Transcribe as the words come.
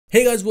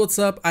Hey guys, what's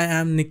up? I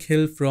am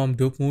Nikhil from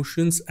Dope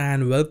Motions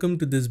and welcome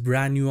to this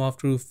brand new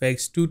After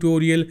Effects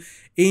tutorial.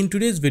 In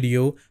today's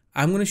video,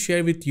 I'm going to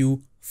share with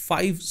you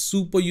 5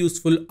 super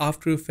useful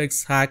After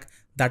Effects hack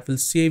that will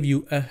save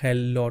you a hell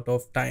lot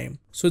of time.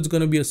 So it's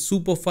going to be a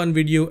super fun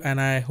video and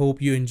I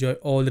hope you enjoy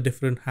all the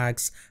different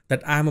hacks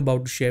that I'm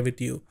about to share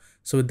with you.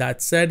 So with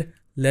that said,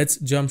 let's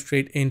jump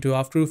straight into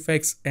After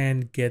Effects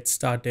and get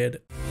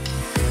started.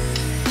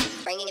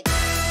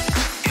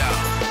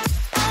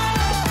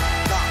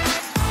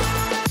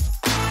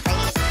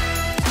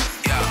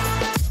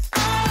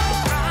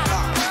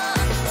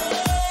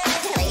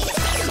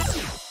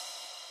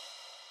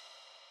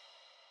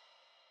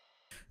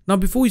 Now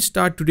before we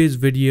start today's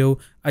video,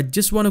 I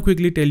just want to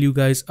quickly tell you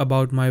guys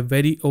about my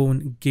very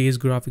own Gaze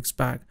graphics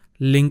pack.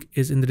 Link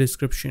is in the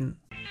description.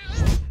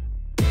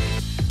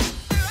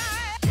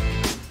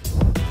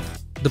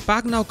 The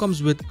pack now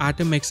comes with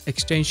Atom X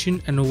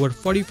extension and over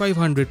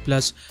 4500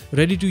 plus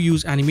ready to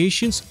use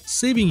animations,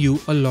 saving you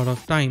a lot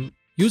of time.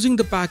 Using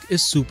the pack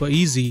is super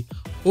easy.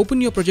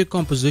 Open your project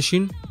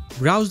composition,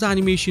 browse the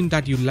animation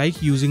that you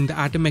like using the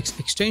Atom X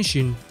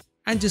extension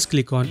and just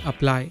click on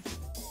apply.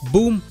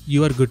 Boom,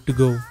 you are good to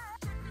go.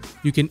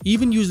 You can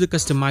even use the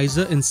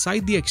customizer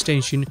inside the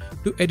extension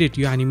to edit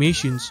your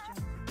animations.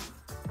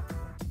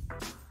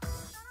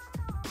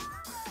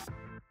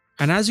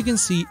 And as you can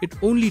see, it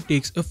only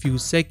takes a few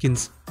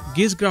seconds.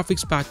 Gaze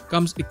graphics pack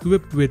comes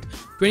equipped with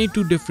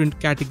 22 different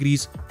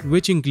categories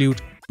which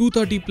include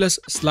 230 plus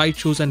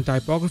slideshows and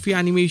typography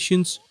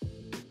animations,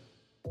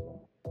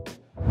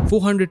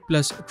 400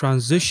 plus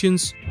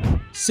transitions,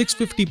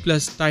 650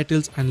 plus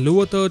titles and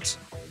lower thirds,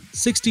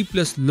 60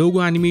 plus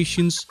logo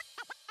animations,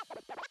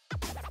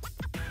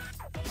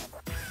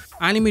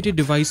 animated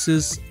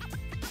devices,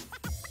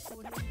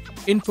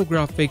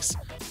 infographics,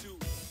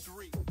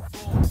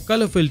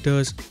 color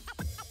filters,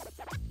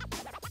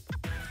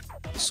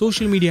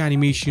 social media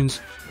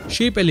animations,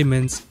 shape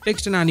elements,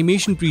 text and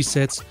animation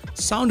presets,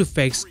 sound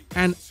effects,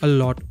 and a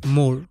lot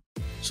more.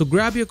 So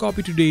grab your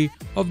copy today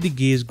of the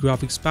Gaze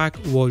graphics pack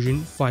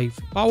version 5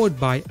 powered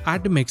by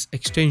Atom X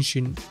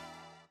extension.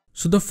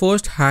 So the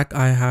first hack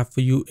I have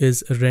for you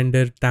is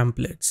render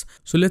templates.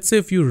 So let's say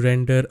if you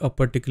render a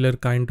particular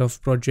kind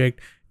of project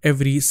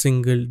every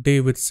single day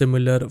with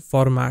similar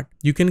format,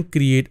 you can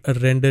create a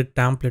render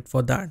template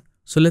for that.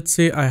 So let's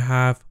say I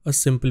have a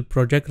simple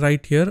project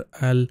right here.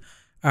 I'll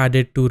add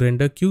it to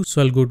render queue.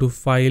 So I'll go to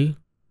file,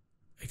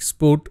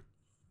 export,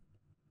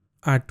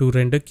 add to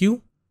render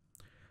queue.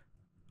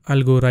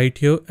 I'll go right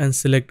here and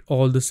select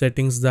all the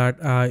settings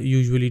that I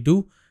usually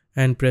do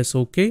and press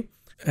OK.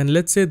 And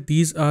let's say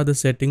these are the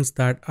settings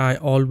that I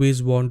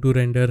always want to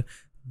render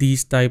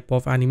these type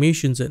of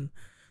animations in.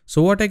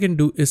 So what I can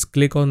do is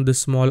click on the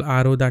small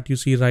arrow that you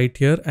see right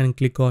here and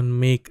click on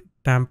make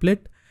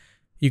template.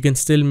 You can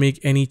still make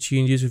any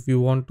changes if you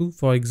want to.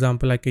 For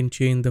example, I can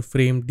change the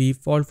frame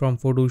default from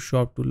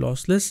Photoshop to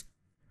lossless.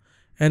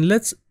 And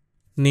let's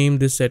name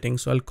this setting.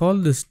 So I'll call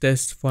this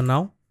test for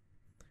now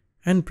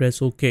and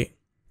press OK.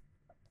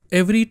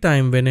 Every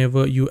time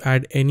whenever you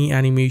add any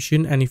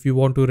animation and if you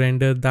want to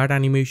render that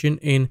animation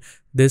in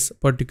this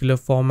particular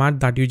format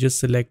that you just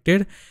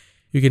selected,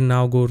 you can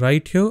now go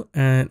right here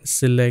and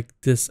select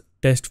this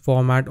test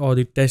format or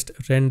the test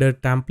render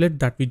template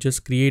that we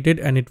just created,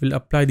 and it will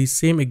apply the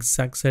same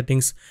exact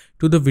settings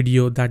to the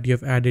video that you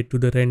have added to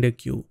the render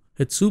queue.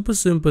 It's super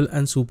simple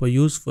and super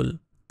useful.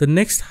 The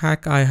next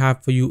hack I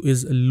have for you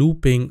is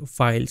looping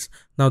files.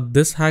 Now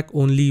this hack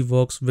only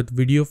works with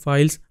video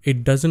files.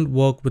 It doesn't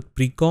work with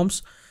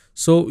pre-comps.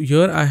 So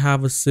here I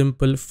have a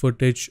simple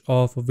footage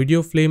of a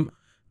video frame.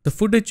 The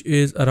footage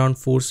is around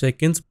 4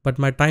 seconds, but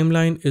my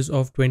timeline is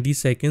of 20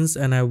 seconds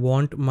and I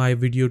want my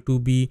video to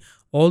be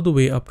all the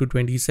way up to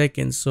 20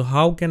 seconds. So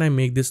how can I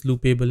make this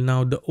loopable?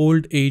 Now the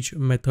old age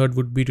method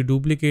would be to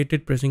duplicate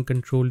it, pressing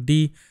Ctrl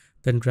D,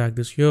 then drag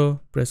this here,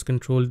 press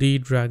Ctrl D,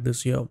 drag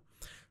this here.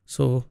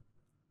 So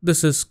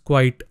this is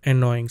quite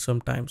annoying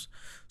sometimes.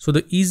 So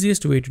the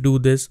easiest way to do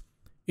this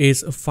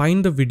is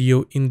find the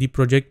video in the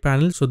project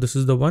panel. So this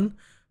is the one.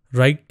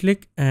 Right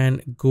click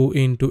and go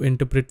into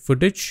interpret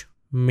footage,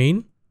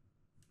 main.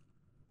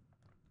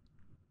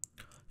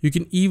 You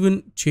can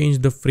even change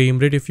the frame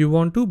rate if you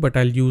want to, but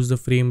I'll use the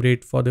frame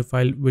rate for the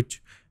file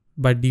which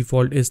by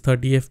default is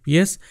 30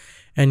 FPS.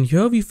 And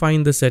here we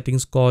find the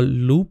settings called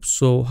loop.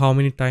 So how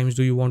many times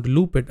do you want to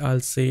loop it? I'll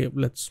say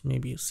let's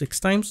maybe 6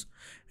 times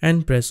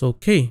and press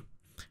OK.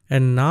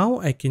 And now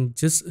I can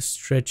just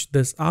stretch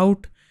this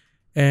out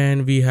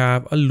and we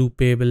have a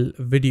loopable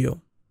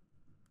video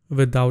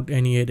without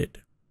any edit.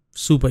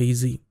 Super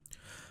easy.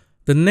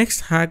 The next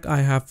hack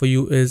I have for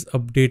you is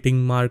updating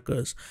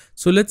markers.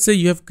 So let's say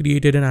you have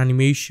created an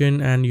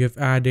animation and you have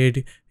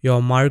added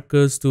your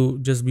markers to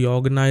just be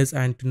organized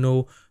and to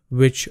know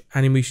which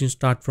animations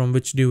start from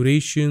which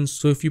duration.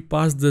 So if you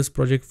pass this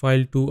project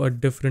file to a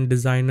different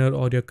designer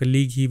or your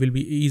colleague, he will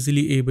be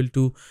easily able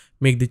to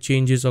make the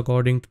changes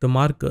according to the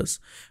markers.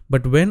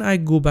 But when I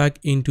go back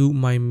into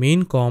my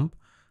main comp,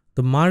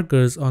 the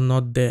markers are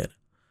not there.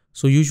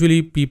 So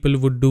usually people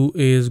would do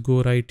is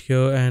go right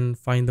here and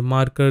find the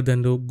marker,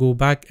 then go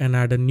back and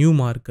add a new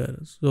marker.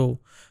 So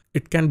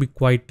it can be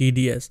quite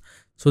tedious.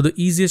 So the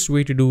easiest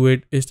way to do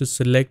it is to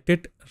select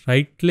it,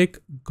 right click,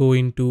 go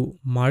into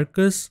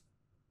markers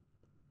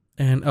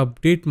and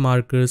update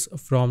markers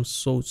from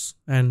source,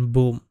 and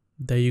boom,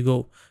 there you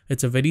go.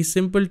 It's a very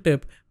simple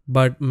tip,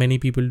 but many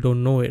people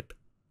don't know it.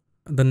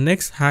 The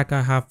next hack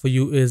I have for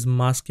you is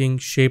masking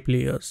shape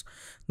layers.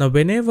 Now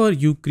whenever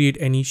you create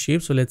any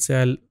shape, so let's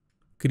say I'll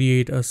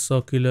create a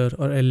circular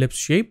or ellipse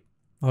shape.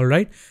 All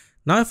right,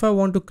 now if I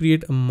want to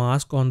create a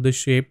mask on the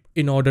shape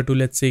in order to,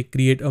 let's say,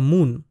 create a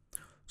moon,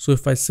 so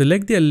if I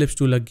select the ellipse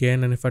tool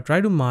again and if I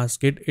try to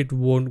mask it, it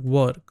won't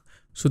work.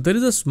 So there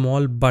is a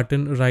small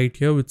button right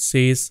here which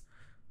says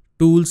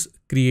tools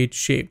create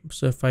shape.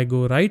 So if I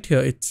go right here,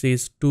 it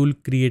says tool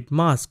create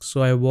mask.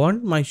 So I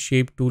want my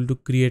shape tool to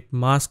create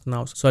mask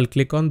now. So I'll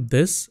click on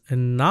this,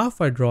 and now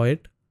if I draw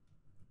it,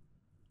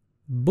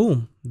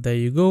 boom, there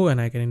you go, and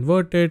I can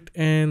invert it,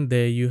 and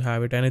there you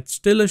have it. And it's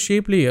still a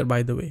shape layer,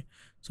 by the way.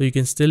 So you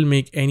can still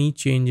make any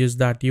changes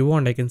that you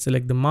want. I can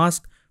select the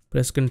mask,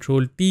 press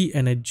Ctrl T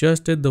and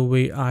adjust it the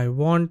way I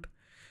want,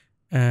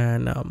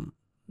 and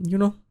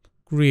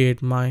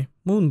create my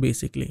moon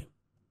basically.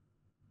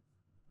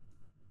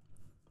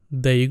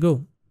 There you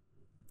go.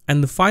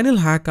 And the final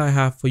hack I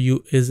have for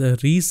you is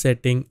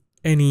resetting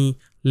any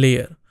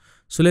layer.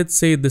 So let's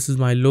say this is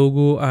my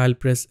logo. I'll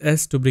press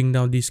S to bring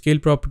down the scale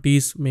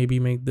properties, maybe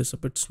make this a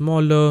bit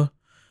smaller,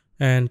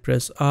 and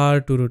press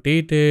R to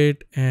rotate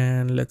it.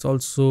 And let's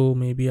also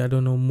maybe, I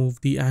don't know,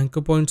 move the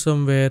anchor point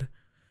somewhere,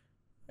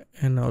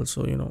 and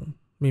also,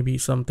 maybe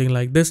something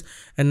like this.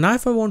 And now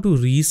if I want to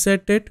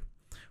reset it,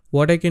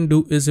 what I can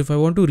do is, if I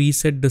want to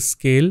reset the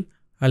scale,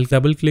 I'll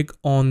double click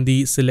on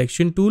the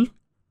selection tool.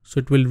 So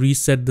it will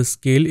reset the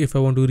scale. If I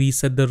want to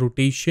reset the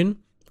rotation,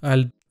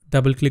 I'll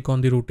double click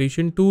on the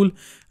rotation tool.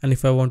 And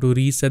if I want to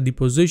reset the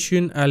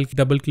position, I'll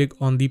double click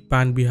on the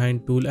pan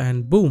behind tool,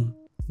 and boom,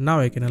 now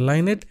I can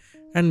align it,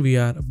 and we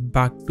are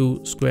back to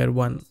square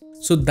one.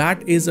 So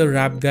that is a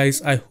wrap,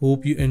 guys. I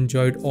hope you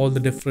enjoyed all the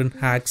different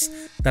hacks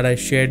that I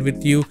shared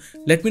with you.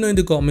 Let me know in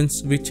the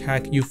comments which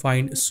hack you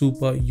find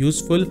super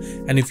useful,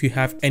 and if you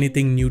have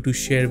anything new to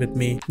share with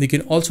me. You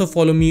can also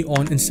follow me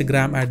on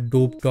Instagram at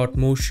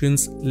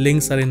dope.motions.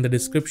 Links are in the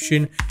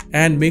description,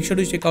 and make sure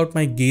to check out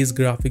my Gaze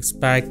graphics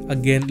pack.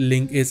 Again,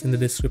 link is in the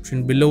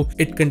description below.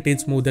 It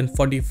contains more than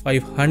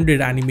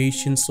 4,500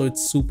 animations, so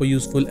it's super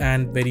useful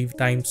and very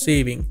time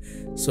saving.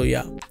 So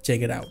yeah,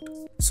 check it out.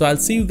 So I'll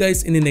see you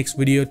guys in the next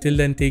video. Till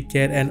then, take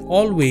care, and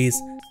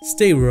always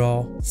stay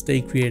raw,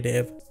 stay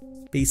creative.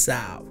 Peace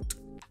out.